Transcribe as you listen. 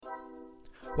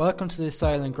Welcome to the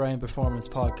Silent Grind Performance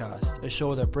Podcast, a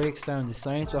show that breaks down the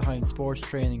science behind sports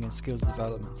training and skills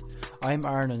development. I'm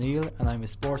Aaron O'Neill and I'm a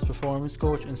sports performance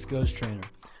coach and skills trainer,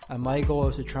 and my goal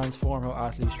is to transform how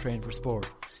athletes train for sport.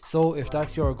 So if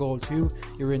that's your goal too,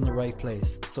 you're in the right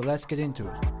place. So let's get into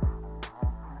it.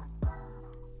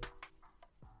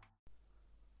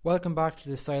 Welcome back to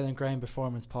the Silent Grind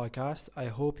Performance Podcast. I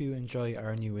hope you enjoy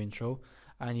our new intro.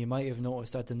 And you might have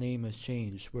noticed that the name has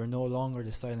changed. We're no longer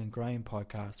the Silent Grind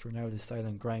Podcast. We're now the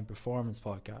Silent Grind Performance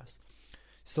Podcast.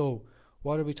 So,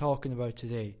 what are we talking about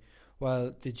today?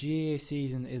 Well, the GAA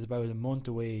season is about a month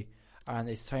away, and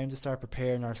it's time to start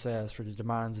preparing ourselves for the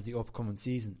demands of the upcoming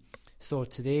season. So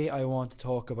today I want to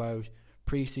talk about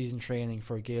pre-season training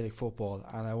for Gaelic football,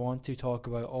 and I want to talk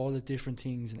about all the different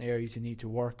things and areas you need to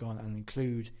work on and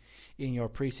include in your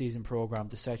pre-season program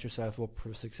to set yourself up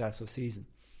for a successful season.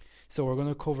 So we're going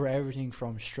to cover everything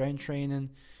from strength training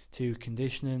to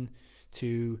conditioning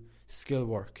to skill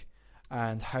work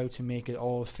and how to make it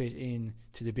all fit in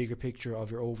to the bigger picture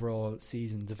of your overall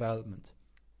season development.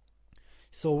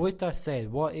 So with that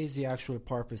said, what is the actual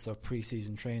purpose of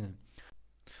pre-season training?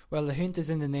 Well, the hint is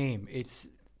in the name. It's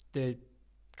the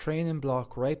training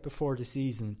block right before the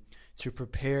season to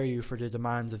prepare you for the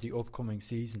demands of the upcoming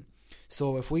season.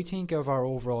 So if we think of our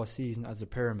overall season as a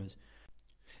pyramid,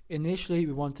 initially,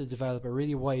 we want to develop a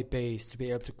really wide base to be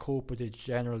able to cope with the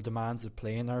general demands of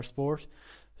playing our sport,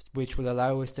 which will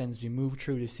allow us then as we move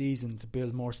through the season to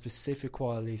build more specific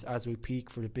qualities as we peak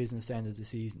for the business end of the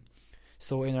season.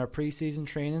 So in our pre-season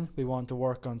training, we want to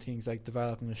work on things like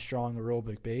developing a strong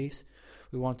aerobic base.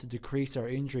 We want to decrease our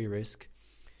injury risk,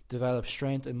 develop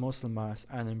strength and muscle mass,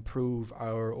 and improve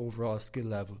our overall skill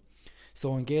level.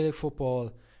 So in Gaelic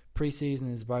football, pre-season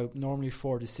is about normally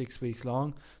 4 to 6 weeks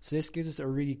long, so this gives us a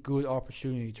really good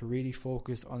opportunity to really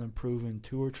focus on improving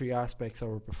 2 or 3 aspects of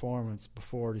our performance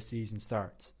before the season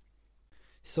starts.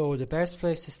 So the best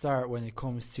place to start when it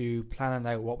comes to planning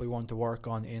out what we want to work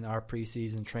on in our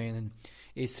pre-season training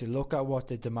is to look at what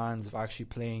the demands of actually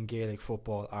playing Gaelic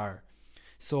football are.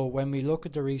 So when we look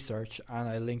at the research, and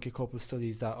I link a couple of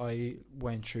studies that I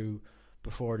went through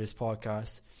before this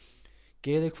podcast,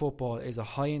 Gaelic football is a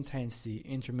high-intensity,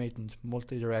 intermittent,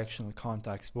 multi-directional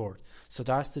contact sport. So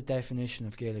that's the definition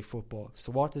of Gaelic football.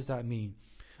 So what does that mean?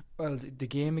 Well, the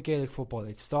game of Gaelic football,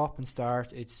 it's stop and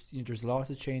start. There's lots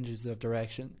of changes of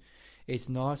direction. It's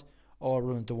not all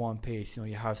run at the one pace.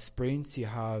 You have sprints, you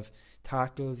have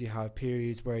tackles, you have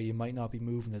periods where you might not be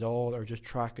moving at all or just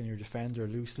tracking your defender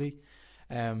loosely.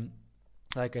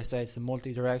 Like I said, it's a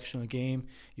multi-directional game.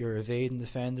 You're evading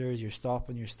defenders, you're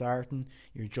stopping, you're starting,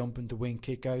 you're jumping to win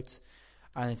kickouts,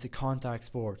 and it's a contact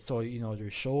sport. So,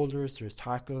 there's shoulders, there's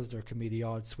tackles, there can be the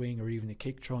odd swing or even a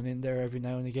kick thrown in there every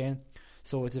now and again.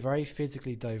 So it's a very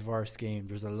physically diverse game.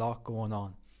 There's a lot going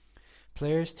on.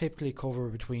 Players typically cover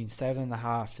between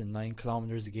 7.5 to 9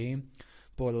 kilometers a game,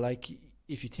 but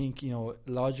if you think,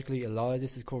 logically, a lot of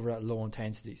this is covered at low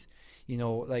intensities.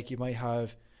 You might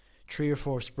have 3 or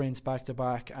 4 sprints back to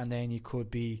back, and then you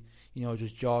could be,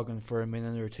 just jogging for a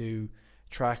minute or two,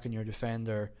 tracking your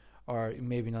defender, or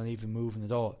maybe not even moving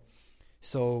at all.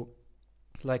 So,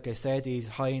 like I said, these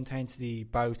high intensity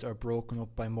bouts are broken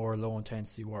up by more low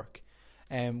intensity work.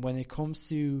 And when it comes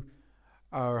to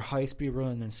our high speed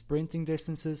running and sprinting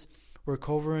distances, we're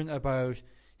covering about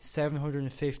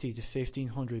 750 to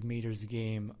 1500 meters a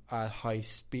game at high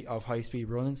speed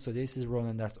running. So this is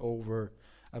running that's over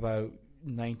about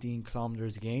 19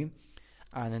 kilometers a game,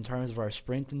 and in terms of our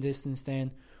sprinting distance, then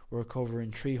we're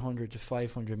covering 300 to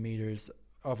 500 meters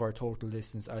of our total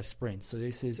distance as sprints. So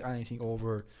this is anything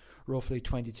over roughly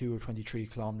 22 or 23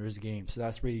 kilometers a game. So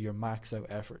that's really your max out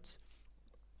efforts.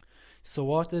 So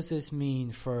what does this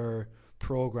mean for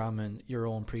programming your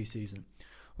own preseason?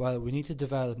 Well, we need to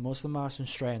develop muscle mass and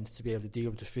strength to be able to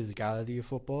deal with the physicality of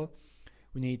football.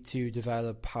 We need to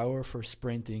develop power for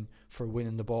sprinting, for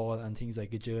winning the ball, and things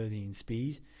like agility and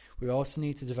speed. We also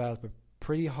need to develop a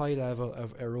pretty high level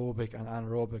of aerobic and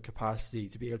anaerobic capacity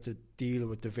to be able to deal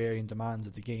with the varying demands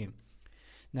of the game.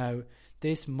 Now,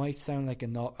 this might sound like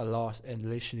not a lot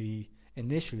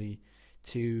initially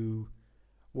to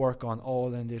work on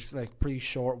all in this pretty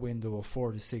short window of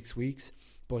 4 to 6 weeks,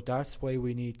 but that's why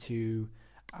we need to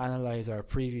analyze our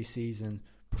previous season,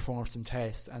 perform some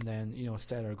tests, and then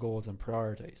set our goals and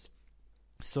prioritize.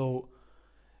 So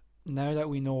now that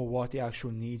we know what the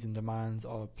actual needs and demands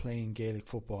of playing Gaelic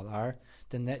football are,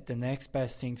 the next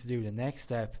best thing to do, the next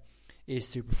step,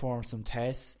 is to perform some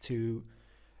tests to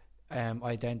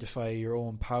identify your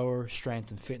own power,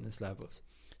 strength and fitness levels.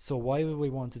 So why would we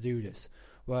want to do this?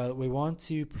 Well, we want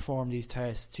to perform these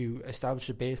tests to establish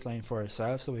a baseline for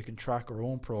ourselves so we can track our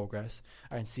own progress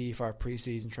and see if our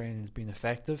pre-season training has been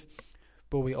effective.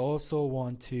 But we also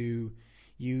want to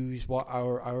use what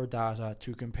our data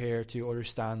to compare to other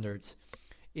standards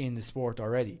in the sport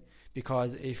already.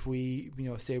 Because if we,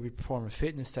 say we perform a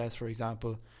fitness test, for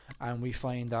example, and we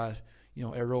find that,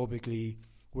 aerobically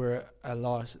we're a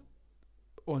lot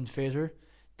unfitter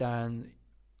than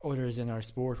others in our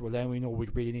sport, well, then we know we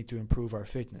really need to improve our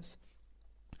fitness.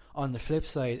 On the flip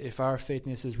side, if our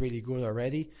fitness is really good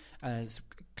already and is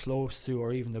close to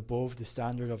or even above the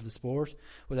standard of the sport,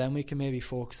 well, then we can maybe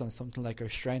focus on something like our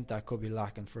strength that could be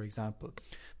lacking, for example.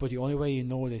 But the only way you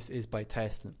know this is by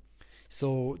testing.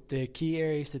 So the key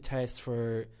areas to test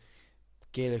for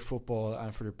Gaelic football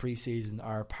and for the pre-season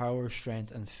are power, strength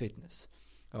and fitness.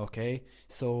 Okay,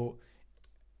 so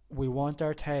we want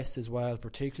our tests as well,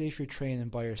 particularly if you're training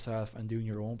by yourself and doing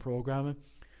your own programming.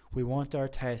 We want our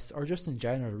tests, or just in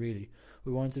general really,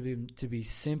 we want to be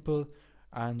simple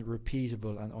and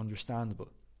repeatable and understandable.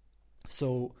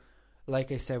 So,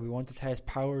 like I said, we want to test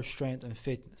power, strength and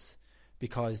fitness,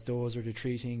 because those are the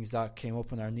three things that came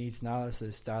up in our needs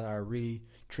analysis that are really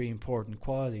three important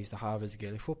qualities to have as a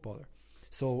Gaelic footballer.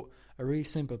 So a really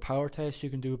simple power test you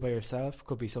can do by yourself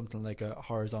could be something like a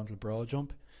horizontal broad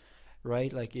jump,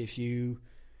 right? Like if you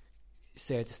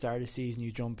say at the start of the season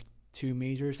you jump 2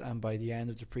 meters and by the end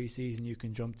of the preseason you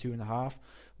can jump 2.5,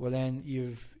 well then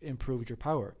you've improved your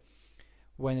power.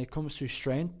 When it comes to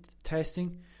strength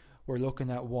testing, we're looking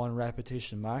at 1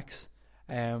 repetition max.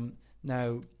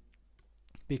 Now,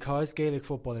 because Gaelic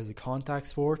football is a contact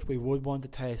sport, we would want to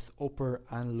test upper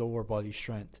and lower body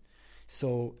strength.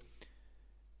 So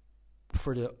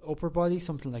for the upper body,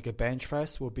 something like a bench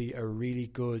press will be a really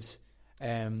good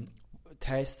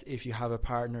test if you have a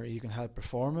partner you can help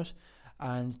perform it.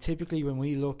 And typically when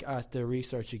we look at the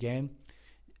research again,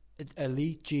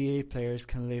 elite GA players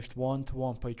can lift 1 to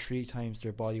 1.3 times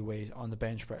their body weight on the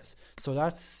bench press. So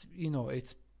that's,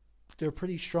 they're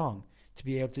pretty strong to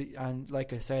be able to, and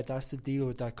like I said, that's to deal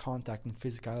with that contact and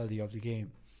physicality of the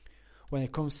game. When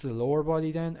it comes to the lower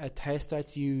body then, a test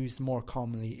that's used more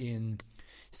commonly in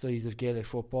studies of Gaelic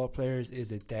football players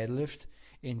is a deadlift.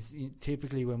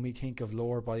 Typically when we think of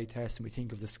lower body testing, we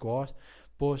think of the squat,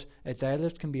 but a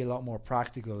deadlift can be a lot more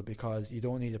practical because you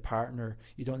don't need a partner,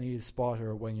 you don't need a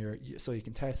spotter so you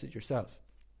can test it yourself.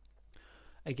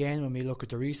 Again, when we look at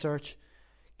the research,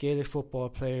 Gaelic football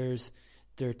players,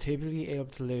 they're typically able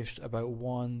to lift about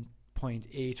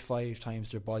 1.85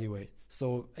 times their body weight.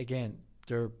 So again,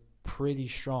 they're pretty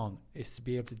strong. It's to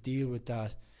be able to deal with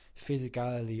that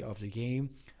physicality of the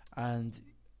game, and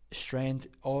strength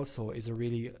also is a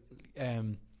really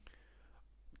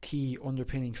key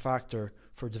underpinning factor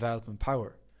for developing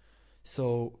power.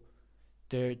 So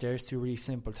there's 2 really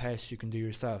simple tests you can do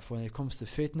yourself. When it comes to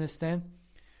fitness then,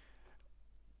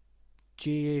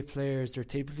 GAA players, they're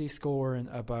typically scoring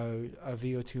about a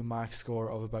VO2 max score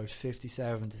of about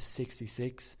 57 to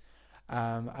 66,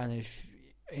 and if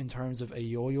in terms of a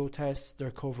yo-yo test, they're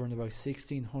covering about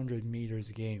 1600 meters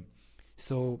a game.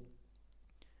 So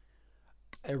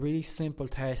a really simple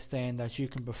test then that you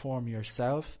can perform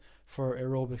yourself for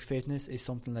aerobic fitness is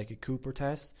something like a Cooper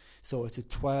test. So it's a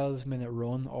 12-minute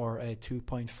run or a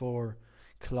 2.4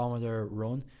 kilometer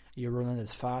run. You're running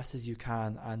as fast as you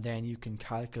can, and then you can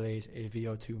calculate a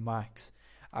VO2 max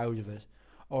out of it.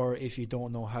 Or if you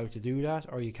don't know how to do that,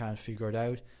 or you can't figure it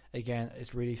out, again,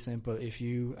 it's really simple. If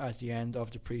you, at the end of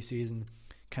the preseason,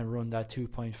 can run that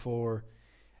 2.4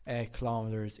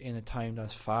 kilometers in a time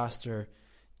that's faster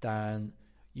than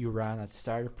you ran at the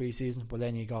start of preseason, well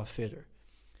then you got fitter.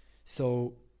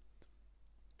 So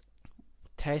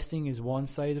testing is one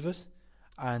side of it,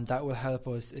 and that will help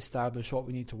us establish what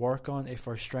we need to work on. If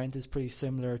our strength is pretty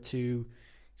similar to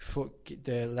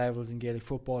the levels in Gaelic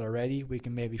football already, we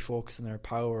can maybe focus on our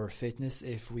power or fitness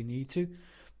if we need to.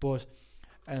 But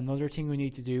another thing we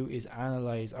need to do is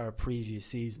analyse our previous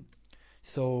season.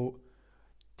 So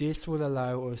this will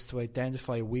allow us to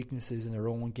identify weaknesses in our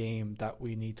own game that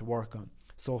we need to work on.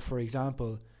 So for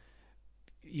example,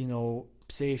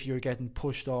 say if you're getting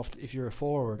pushed off, if you're a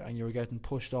forward and you're getting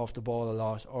pushed off the ball a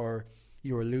lot, or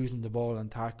you were losing the ball in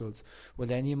tackles, well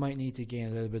then you might need to gain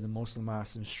a little bit of muscle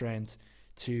mass and strength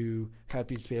to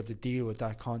help you to be able to deal with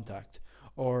that contact.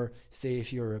 Or say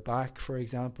if you're a back, for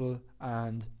example,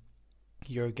 and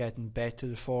you're getting bet to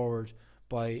the forward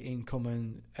by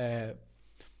incoming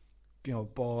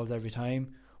balls every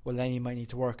time, well then you might need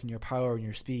to work on your power and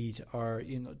your speed, or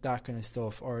that kind of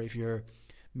stuff. Or if you're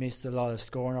missed a lot of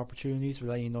scoring opportunities,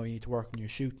 well then you need to work on your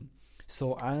shooting.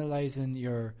 So analysing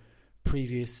your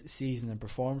previous season and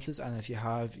performances, and if you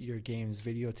have your games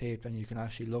videotaped and you can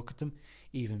actually look at them,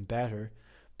 even better.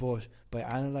 But by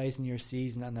analysing your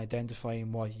season and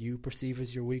identifying what you perceive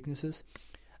as your weaknesses,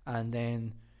 and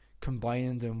then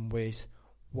combining them with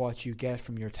what you get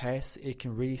from your tests, it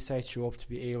can really set you up to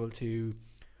be able to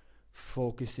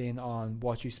focus in on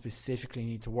what you specifically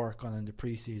need to work on in the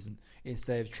preseason,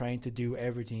 instead of trying to do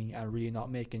everything and really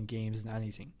not making games in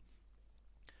anything.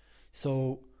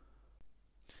 So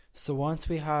once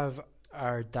we have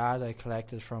our data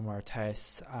collected from our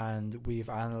tests and we've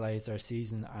analysed our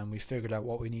season and we've figured out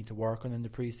what we need to work on in the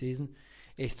preseason,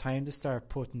 it's time to start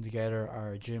putting together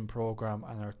our gym program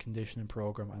and our conditioning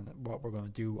program and what we're going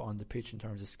to do on the pitch in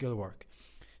terms of skill work.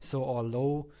 So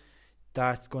although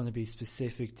that's going to be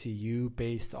specific to you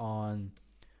based on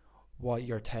what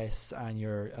your tests and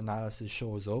your analysis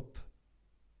shows up,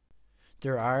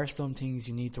 there are some things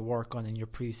you need to work on in your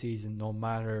preseason no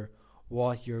matter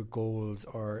what your goals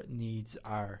or needs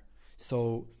are.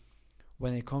 So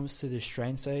when it comes to the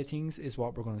strength side of things is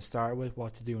what we're going to start with,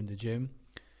 what to do in the gym.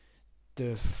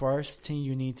 The first thing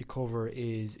you need to cover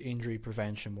is injury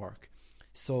prevention work.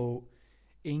 So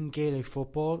in Gaelic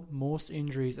football, most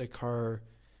injuries occur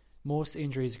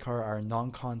are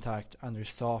non-contact and they're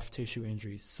soft tissue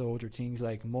injuries. So they're things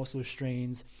like muscle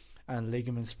strains and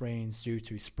ligament sprains due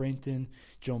to sprinting,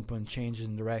 jumping, changes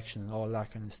in direction and all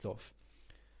that kind of stuff.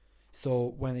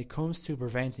 So when it comes to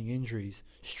preventing injuries,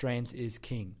 strength is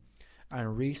king.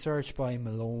 And research by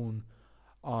Malone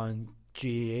on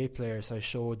GAA players has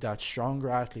showed that stronger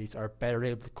athletes are better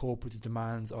able to cope with the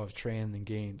demands of training and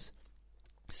games.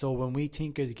 So when we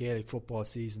think of the Gaelic football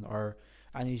season or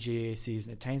any GAA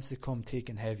season, it tends to come thick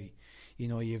and heavy. You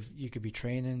know, you could be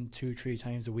training 2-3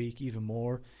 times a week, even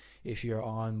more if you're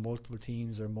on multiple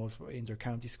teams or multiple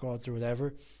inter-county squads or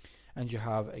whatever, and you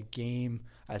have a game,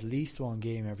 at least one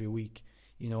game every week.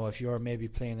 You know, if you're maybe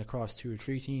playing across 2 or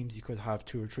 3 teams, you could have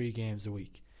 2 or 3 games a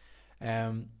week.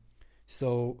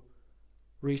 So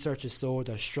research has showed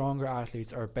that stronger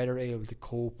athletes are better able to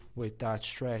cope with that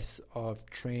stress of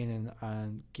training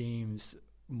and games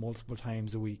multiple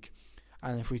times a week.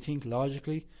 And if we think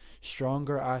logically,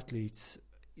 stronger athletes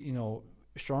are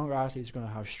going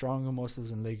to have stronger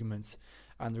muscles and ligaments,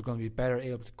 and they're going to be better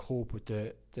able to cope with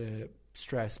the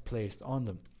stress placed on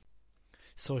them.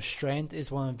 So strength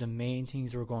is one of the main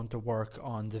things we're going to work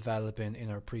on developing in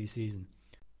our pre-season.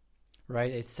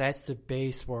 Right? It sets the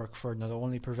base work for not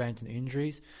only preventing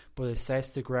injuries, but it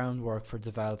sets the groundwork for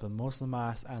developing muscle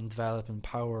mass and developing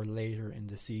power later in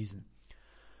the season.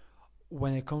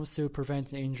 When it comes to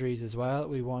preventing injuries as well,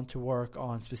 we want to work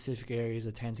on specific areas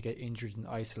that tend to get injured in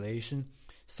isolation.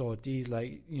 So these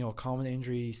common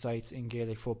injury sites in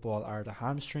Gaelic football are the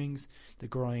hamstrings, the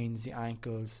groins, the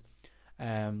ankles,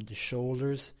 the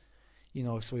shoulders.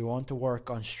 So we want to work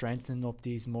on strengthening up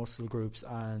these muscle groups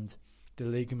and the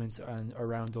ligaments and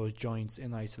around those joints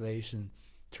in isolation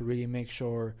to really make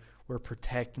sure we're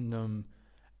protecting them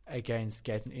against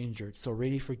getting injured. So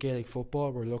really for Gaelic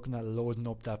football, we're looking at loading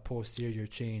up that posterior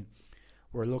chain.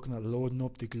 We're looking at loading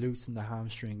up the glutes and the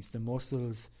hamstrings, the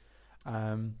muscles,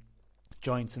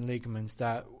 joints and ligaments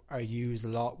that are used a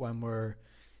lot when we're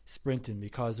sprinting,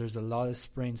 because there's a lot of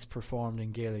sprints performed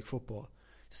in Gaelic football.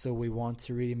 So we want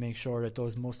to really make sure that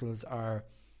those muscles are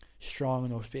strong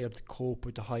enough to be able to cope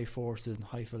with the high forces and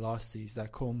high velocities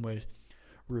that come with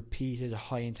repeated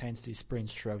high intensity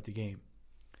sprints throughout the game.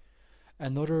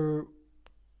 Another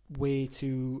way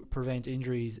to prevent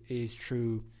injuries is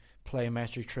through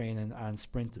plyometric training and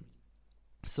sprinting.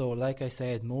 So like I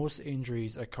said, most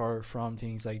injuries occur from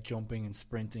things like jumping and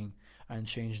sprinting and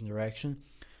changing direction.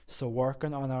 So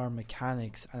working on our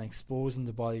mechanics and exposing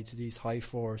the body to these high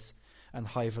force and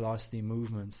high velocity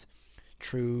movements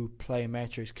through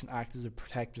plyometrics can act as a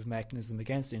protective mechanism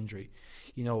against injury.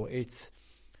 It's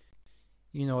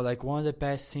one of the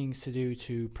best things to do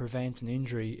to prevent an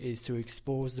injury is to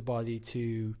expose the body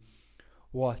to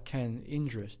what can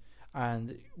injure it.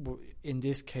 And in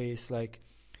this case,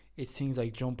 it's things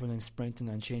like jumping and sprinting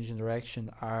and changing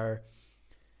direction are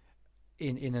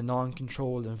in a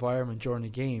non-controlled environment during a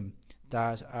game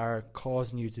that are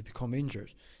causing you to become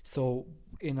injured. So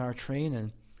in our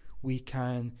training, we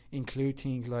can include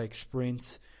things like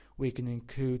sprints. We can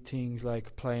include things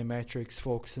like plyometrics,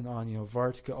 focusing on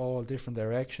vertical, all different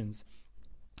directions,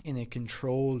 in a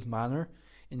controlled manner,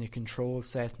 in a controlled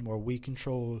setting where we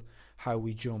control how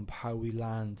we jump, how we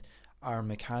land, our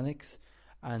mechanics,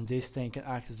 and this thing can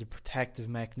act as a protective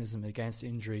mechanism against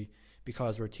injury,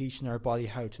 because we're teaching our body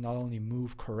how to not only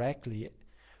move correctly,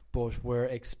 but we're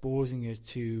exposing it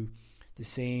to the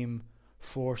same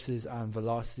forces and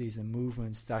velocities and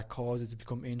movements that cause us to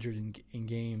become injured in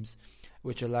games,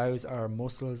 which allows our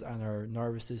muscles and our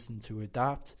nervous system to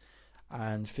adapt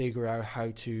and figure out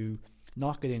how to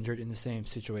not get injured in the same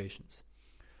situations.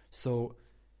 So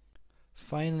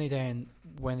finally then,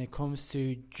 when it comes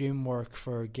to gym work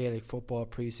for Gaelic football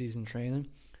pre-season training,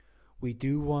 we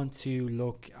do want to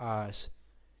look at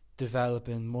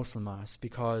developing muscle mass,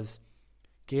 because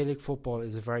Gaelic football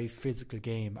is a very physical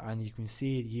game, and you can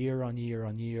see it year on year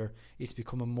on year. It's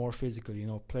becoming more physical.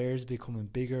 Players becoming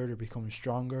bigger, they're becoming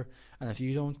stronger, and if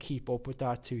you don't keep up with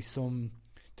that to some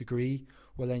degree,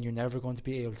 well then you're never going to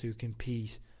be able to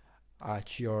compete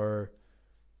at your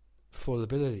full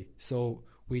ability. So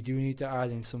we do need to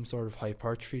add in some sort of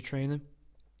hypertrophy training.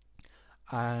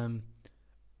 And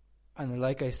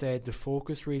like I said, the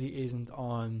focus really isn't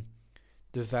on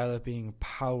developing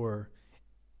power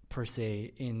per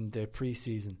se in the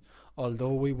preseason,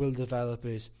 although we will develop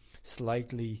it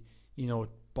slightly,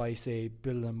 by say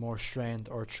building more strength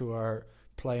or through our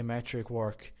plyometric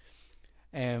work.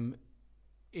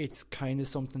 It's kind of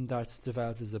something that's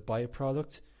developed as a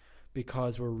byproduct,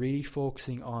 because we're really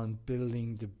focusing on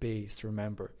building the base.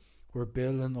 Remember, we're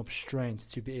building up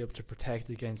strength to be able to protect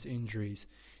against injuries,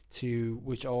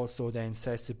 which also then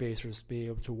sets the base for us to be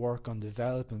able to work on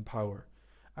developing power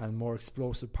and more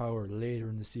explosive power later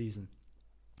in the season.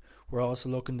 We're also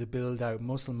looking to build out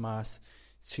muscle mass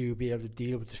to be able to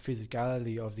deal with the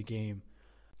physicality of the game.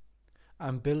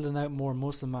 And building out more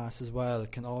muscle mass as well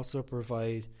can also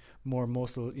provide more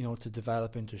muscle, to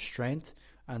develop into strength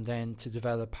and then to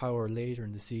develop power later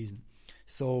in the season.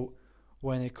 So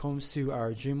when it comes to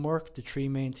our gym work, the three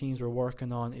main things we're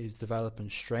working on is developing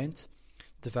strength,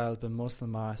 developing muscle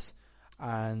mass,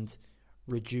 and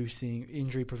reducing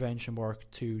injury prevention work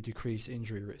to decrease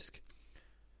injury risk.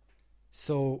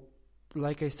 So,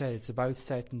 like I said, it's about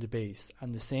setting the base,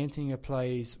 and the same thing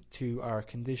applies to our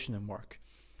conditioning work.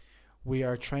 We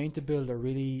are trying to build a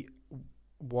really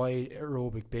wide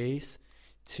aerobic base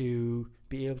to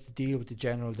be able to deal with the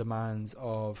general demands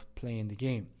of playing the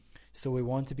game. So we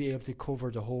want to be able to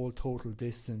cover the whole total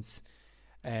distance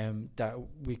that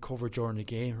we cover during the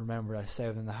game. Remember, at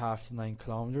 7.5 to 9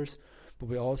 kilometers. But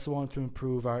we also want to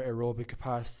improve our aerobic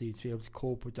capacity to be able to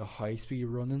cope with the high speed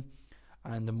running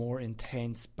and the more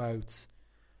intense bouts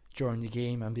during the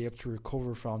game, and be able to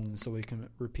recover from them so we can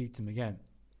repeat them again.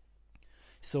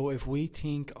 So if we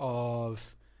think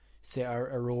of, say, our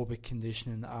aerobic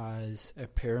conditioning as a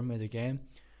pyramid again,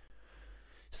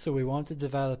 so we want to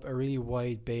develop a really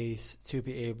wide base to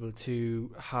be able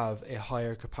to have a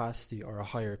higher capacity or a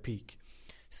higher peak.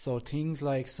 So things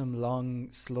like some long,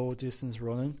 slow distance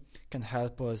running can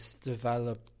help us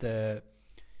develop the,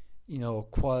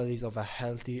 qualities of a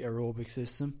healthy aerobic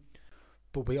system.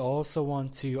 But we also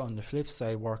want to, on the flip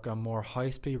side, work on more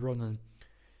high-speed running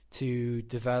to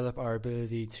develop our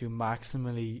ability to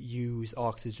maximally use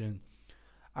oxygen.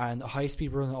 And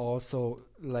high-speed running also,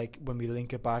 like when we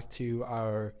link it back to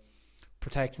our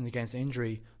protecting against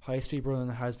injury, high-speed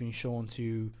running has been shown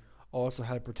to also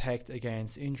help protect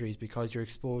against injuries, because you're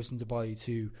exposing the body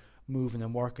to moving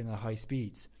and working at high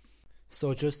speeds.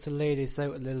 So just to lay this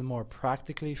out a little more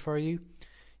practically for you,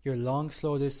 your long,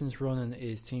 slow distance running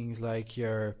is things like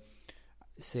your,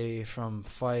 say, from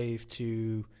 5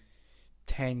 to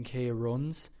 10k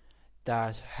runs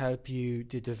that help you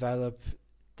to develop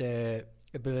the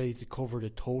ability to cover the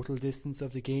total distance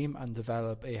of the game and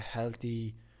develop a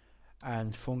healthy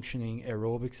and functioning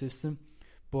aerobic system.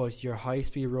 But your high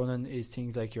speed running is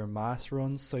things like your mass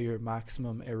runs, so your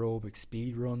maximum aerobic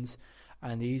speed runs,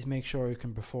 and these make sure we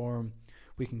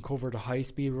can cover the high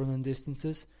speed running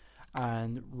distances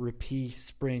and repeat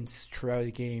sprints throughout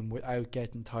the game without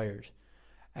getting tired.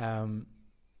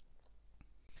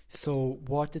 So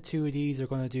what the two of these are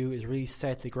going to do is really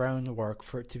set the groundwork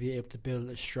for it to be able to build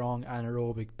a strong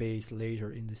anaerobic base later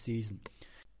in the season.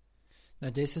 Now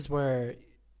this is where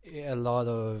a lot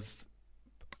of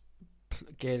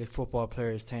Gaelic football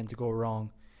players tend to go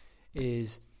wrong.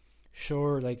 Is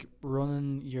sure, like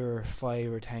running your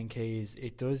 5 or 10k's,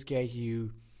 it does get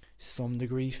you some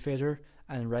degree fitter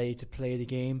and ready to play the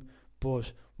game,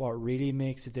 but what really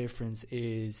makes a difference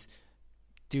is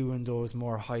doing those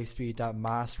more high speed, that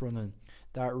mass running,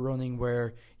 that running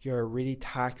where you're really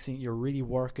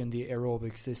working the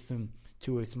aerobic system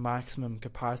to its maximum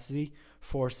capacity,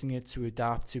 forcing it to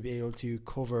adapt to be able to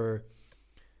cover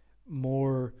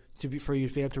more, for you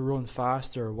to be able to run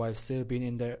faster while still being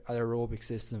in the aerobic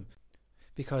system.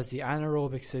 Because the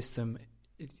anaerobic system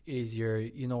is your,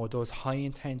 those high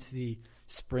intensity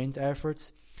sprint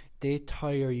efforts, they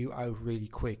tire you out really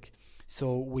quick.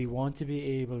 So we want to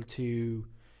be able to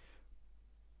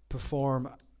perform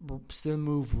still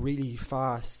move really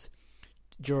fast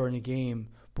during a game,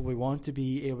 but we want to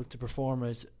be able to perform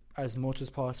it as much as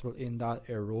possible in that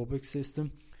aerobic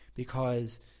system,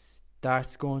 because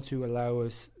that's going to allow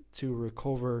us to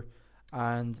recover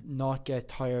and not get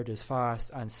tired as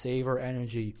fast and save our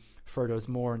energy for those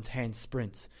more intense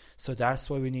sprints. So that's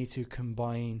why we need to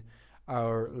combine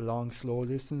our long, slow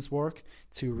distance work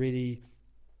to really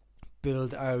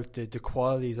build out the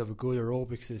qualities of a good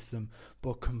aerobic system,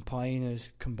 but combine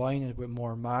it with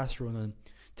more mass running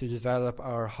to develop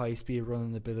our high speed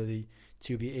running ability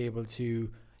to be able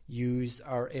to use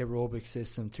our aerobic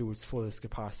system to its fullest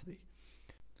capacity.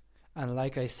 And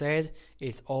like I said,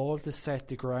 it's all to set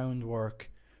the groundwork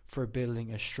for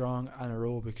building a strong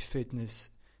anaerobic fitness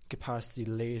capacity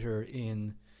later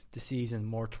in the season,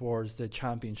 more towards the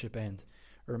championship end.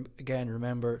 Again,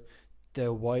 remember,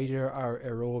 the wider our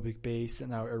aerobic base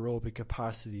and our aerobic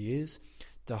capacity is,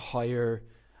 the higher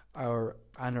our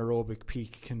anaerobic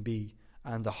peak can be.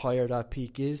 And the higher that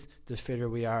peak is, the fitter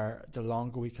we are, the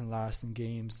longer we can last in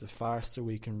games, the faster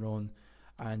we can run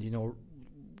and,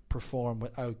 perform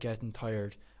without getting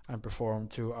tired and perform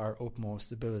to our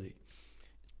utmost ability.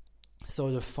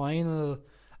 So the final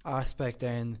aspect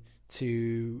then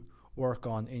to work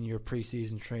on in your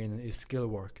pre-season training is skill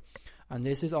work. And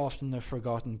this is often a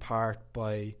forgotten part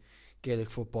by Gaelic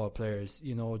football players.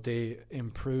 They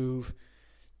improve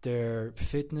their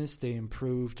fitness, they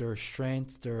improve their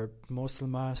strength, their muscle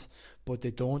mass, but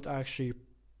they don't actually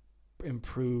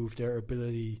improve their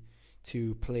ability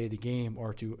to play the game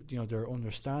or to their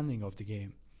understanding of the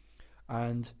game.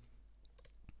 And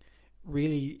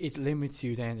really it limits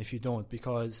you then if you don't,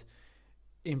 because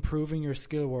improving your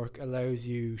skill work allows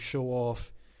you show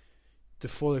off the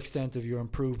full extent of your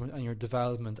improvement and your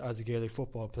development as a Gaelic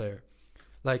football player.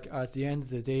 Like, at the end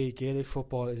of the day, Gaelic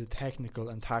football is a technical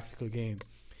and tactical game.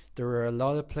 There are a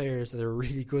lot of players that are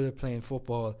really good at playing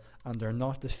football and they're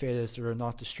not the fittest or they're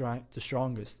not the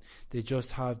strongest. They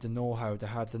just have the know-how, they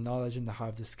have the knowledge and they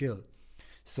have the skill.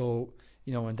 So,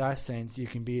 in that sense, you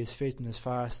can be as fit and as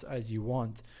fast as you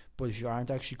want, but if you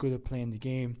aren't actually good at playing the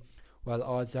game, well,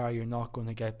 odds are you're not going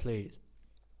to get played.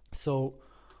 So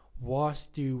what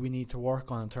do we need to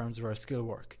work on in terms of our skill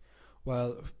work?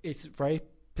 Well, it's very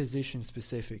position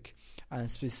specific and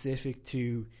specific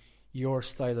to your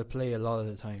style of play a lot of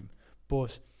the time.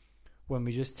 But when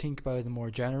we just think about it in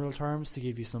more general terms, to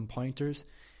give you some pointers,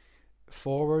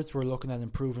 forwards, we're looking at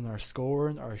improving our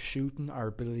scoring, our shooting, our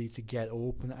ability to get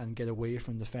open and get away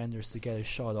from defenders to get a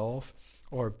shot off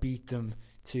or beat them,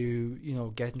 to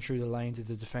getting through the lines of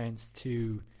the defence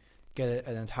to get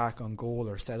an attack on goal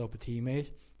or set up a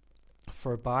teammate.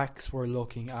 For backs, we're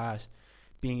looking at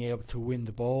being able to win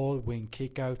the ball, win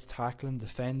kickouts, tackling,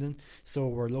 defending. So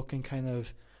we're looking kind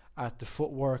of at the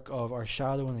footwork of our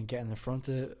shadowing and getting in front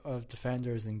of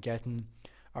defenders and getting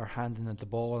our handing at the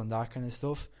ball and that kind of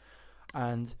stuff.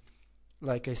 And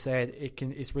like I said,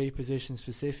 it's really position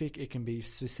specific. It can be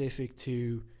specific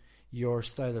to your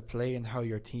style of play and how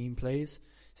your team plays.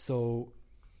 So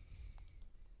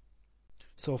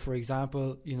for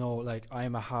example, like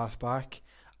I'm a half-back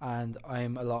and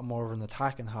I'm a lot more of an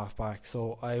attacking half-back.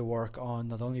 So I work on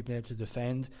not only being able to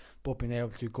defend, but being able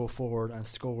to go forward and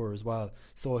score as well.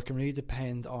 So it can really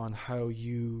depend on how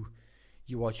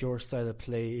what your style of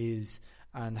play is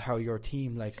and how your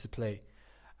team likes to play.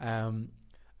 And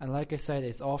like I said,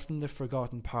 it's often the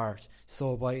forgotten part.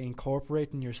 So by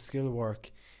incorporating your skill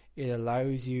work, it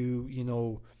allows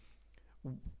you,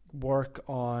 work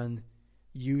on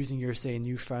using your, say,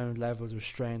 newfound levels of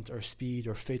strength or speed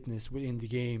or fitness within the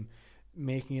game,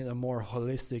 making it a more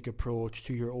holistic approach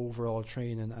to your overall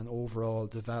training and overall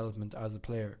development as a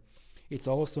player. It's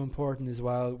also important as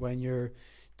well when you're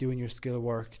doing your skill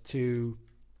work to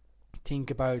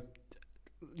think about,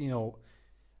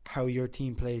 how your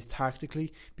team plays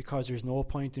tactically, because there's no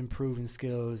point in improving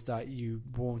skills that you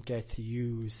won't get to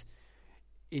use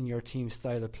in your team's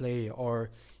style of play,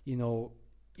 or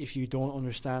if you don't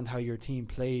understand how your team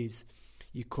plays,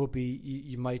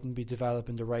 you mightn't be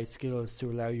developing the right skills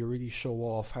to allow you really show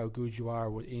off how good you are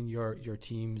within your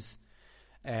team's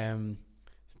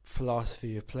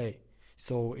philosophy of play.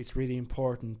 So it's really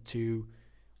important to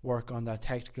work on that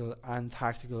technical and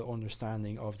tactical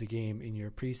understanding of the game in your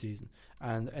preseason.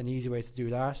 And an easy way to do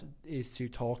that is to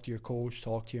talk to your coach,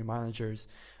 talk to your managers,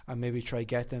 and maybe try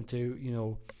get them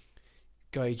to,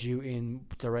 guide you in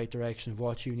the right direction of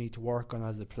what you need to work on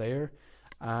as a player.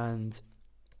 And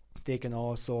they can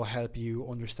also help you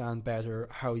understand better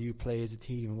how you play as a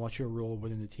team and what your role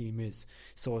within the team is.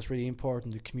 So it's really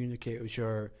important to communicate with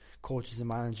your coaches and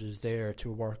managers there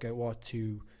to work out what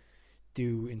to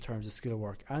do in terms of skill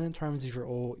work and in terms of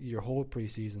your whole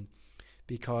preseason,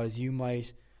 because you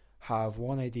might have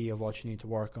one idea of what you need to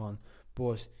work on,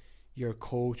 but your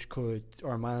coach could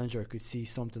or manager could see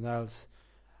something else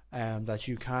that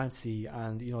you can't see,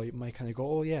 and you might kind of go,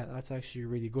 oh yeah, that's actually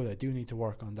really good, I do need to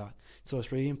work on that. So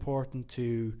it's really important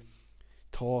to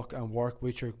talk and work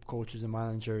with your coaches and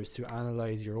managers to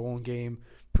analyze your own game,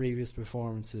 previous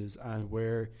performances, and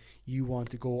where you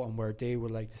want to go and where they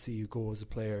would like to see you go as a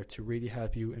player, to really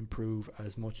help you improve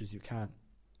as much as you can.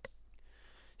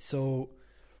 So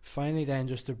finally then,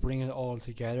 just to bring it all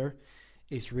together,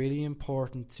 it's really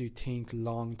important to think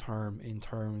long term in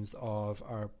terms of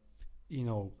our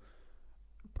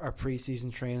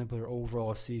pre-season training, but our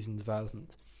overall season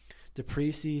development. The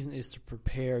pre-season is to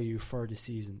prepare you for the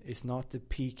season. It's not to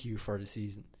peak you for the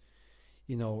season.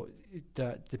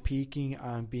 The peaking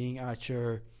and being at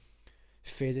your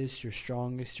fittest, your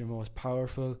strongest, your most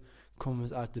powerful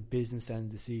comes at the business end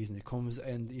of the season. It comes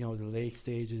in the late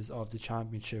stages of the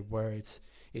championship, where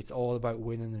it's all about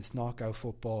winning. It's knockout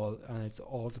football and it's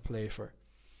all to play for.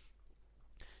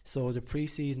 So the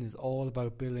pre-season is all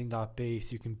about building that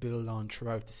base you can build on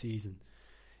throughout the season.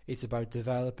 It's about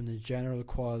developing the general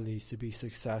qualities to be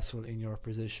successful in your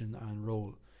position and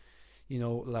role.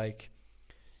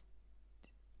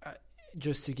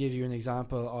 Just to give you an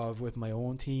example of with my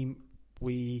own team,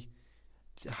 we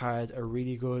had a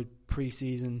really good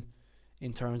pre-season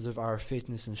in terms of our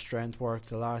fitness and strength work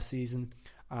the last season,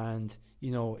 and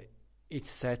it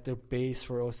set the base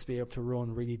for us to be able to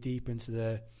run really deep into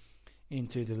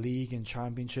the league and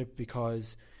championship,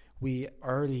 because we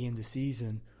early in the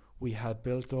season we had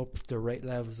built up the right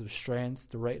levels of strength,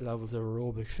 the right levels of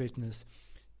aerobic fitness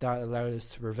that allowed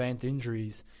us to prevent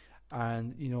injuries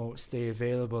and stay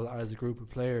available as a group of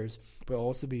players, but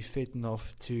also be fit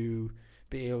enough to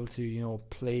be able to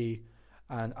play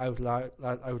and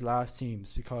outlast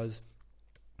teams, because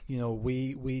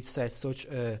we set such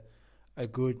a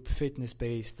good fitness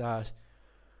base that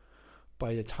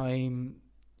by the time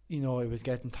it was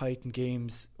getting tight in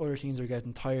games, other teams were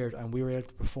getting tired, and we were able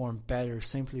to perform better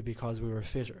simply because we were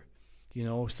fitter.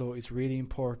 So it's really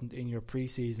important in your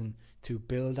preseason to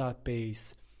build that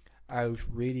base out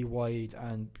really wide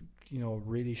and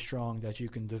really strong, that you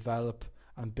can develop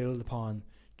and build upon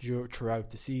throughout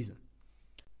the season.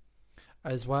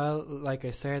 As well, like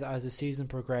I said, as the season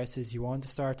progresses, you want to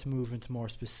start to move into more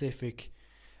specific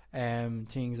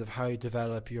things of how you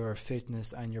develop your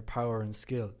fitness and your power and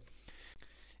skill.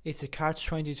 It's a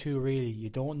catch-22 really. You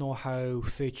don't know how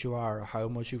fit you are or how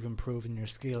much you've improved in your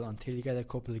skill until you get a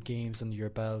couple of games under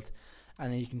your belt,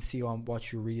 and then you can see on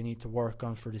what you really need to work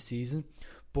on for the season.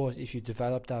 But if you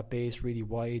develop that base really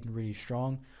wide and really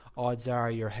strong, odds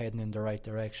are you're heading in the right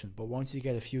direction. But once you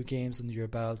get a few games under your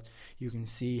belt, you can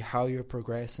see how you're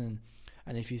progressing,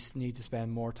 and if you need to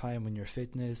spend more time on your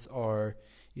fitness or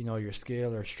your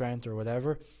skill or strength or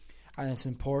whatever. And it's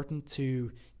important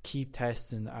to keep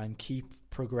testing and keep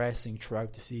progressing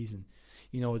throughout the season.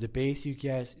 The base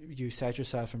you set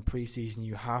yourself in pre-season,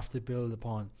 you have to build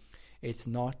upon. It's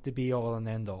not the be all and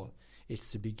end all.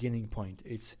 It's the beginning point.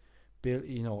 It's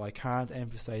I can't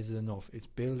emphasize it enough. It's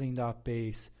building that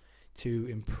base to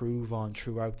improve on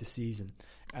throughout the season,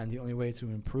 and the only way to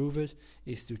improve it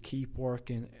is to keep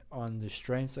working on the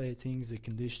strength side of things, the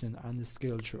conditioning and the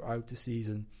skill throughout the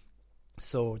season,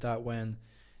 so that when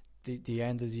the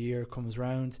end of the year comes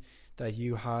round, that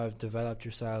you have developed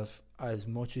yourself as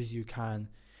much as you can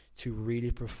to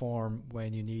really perform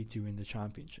when you need to in the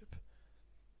championship.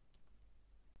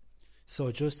 So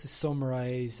just to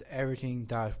summarise everything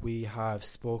that we have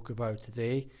spoke about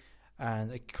today,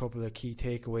 and a couple of key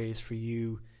takeaways for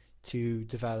you to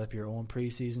develop your own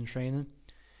pre-season training.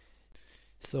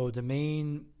 So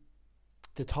the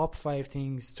top 5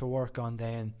 things to work on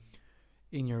then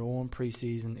in your own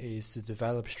pre-season is to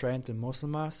develop strength and muscle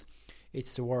mass.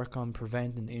 It's to work on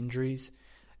preventing injuries.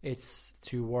 It's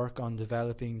to work on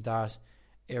developing that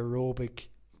aerobic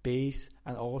base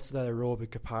and also that aerobic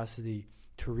capacity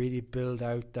to really build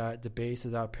out the base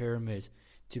of that pyramid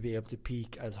to be able to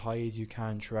peak as high as you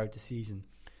can throughout the season.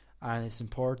 And it's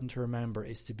important to remember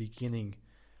it's the beginning,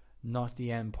 not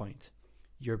the end point.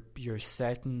 You're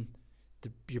building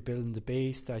the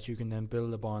base that you can then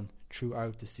build upon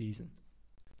throughout the season.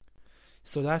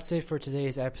 So that's it for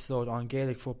today's episode on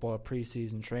Gaelic football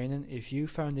pre-season training. If you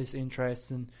found this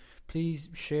interesting, please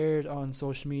share it on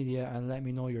social media and let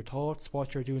me know your thoughts,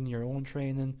 what you're doing in your own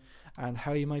training, and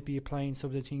how you might be applying some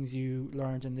of the things you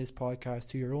learned in this podcast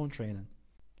to your own training.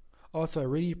 Also, I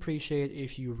really appreciate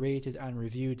if you rated and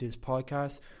reviewed this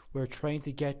podcast. We're trying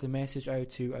to get the message out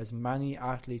to as many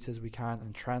athletes as we can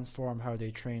and transform how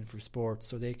they train for sports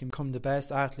so they can become the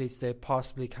best athletes they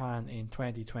possibly can in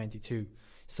 2022.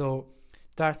 So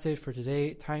That's it for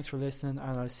today. Thanks for listening,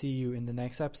 and I'll see you in the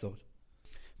next episode.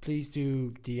 Please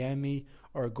do DM me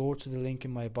or go to the link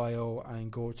in my bio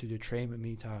and go to the Train With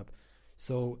Me tab.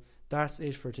 So that's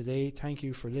it for today. Thank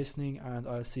you for listening, and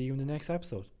I'll see you in the next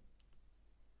episode.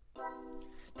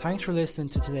 Thanks for listening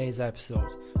to today's episode.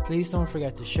 Please don't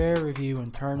forget to share, review,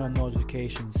 and turn on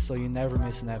notifications so you never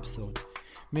miss an episode.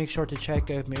 Make sure to check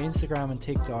out my Instagram and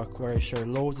TikTok, where I share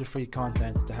loads of free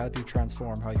content to help you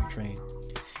transform how you train.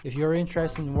 If you're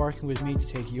interested in working with me to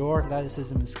take your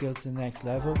athleticism and skill to the next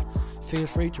level, feel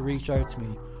free to reach out to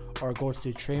me or go to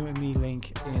the Train With Me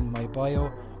link in my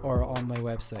bio or on my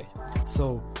website.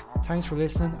 So, thanks for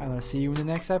listening, and I'll see you in the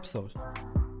next episode.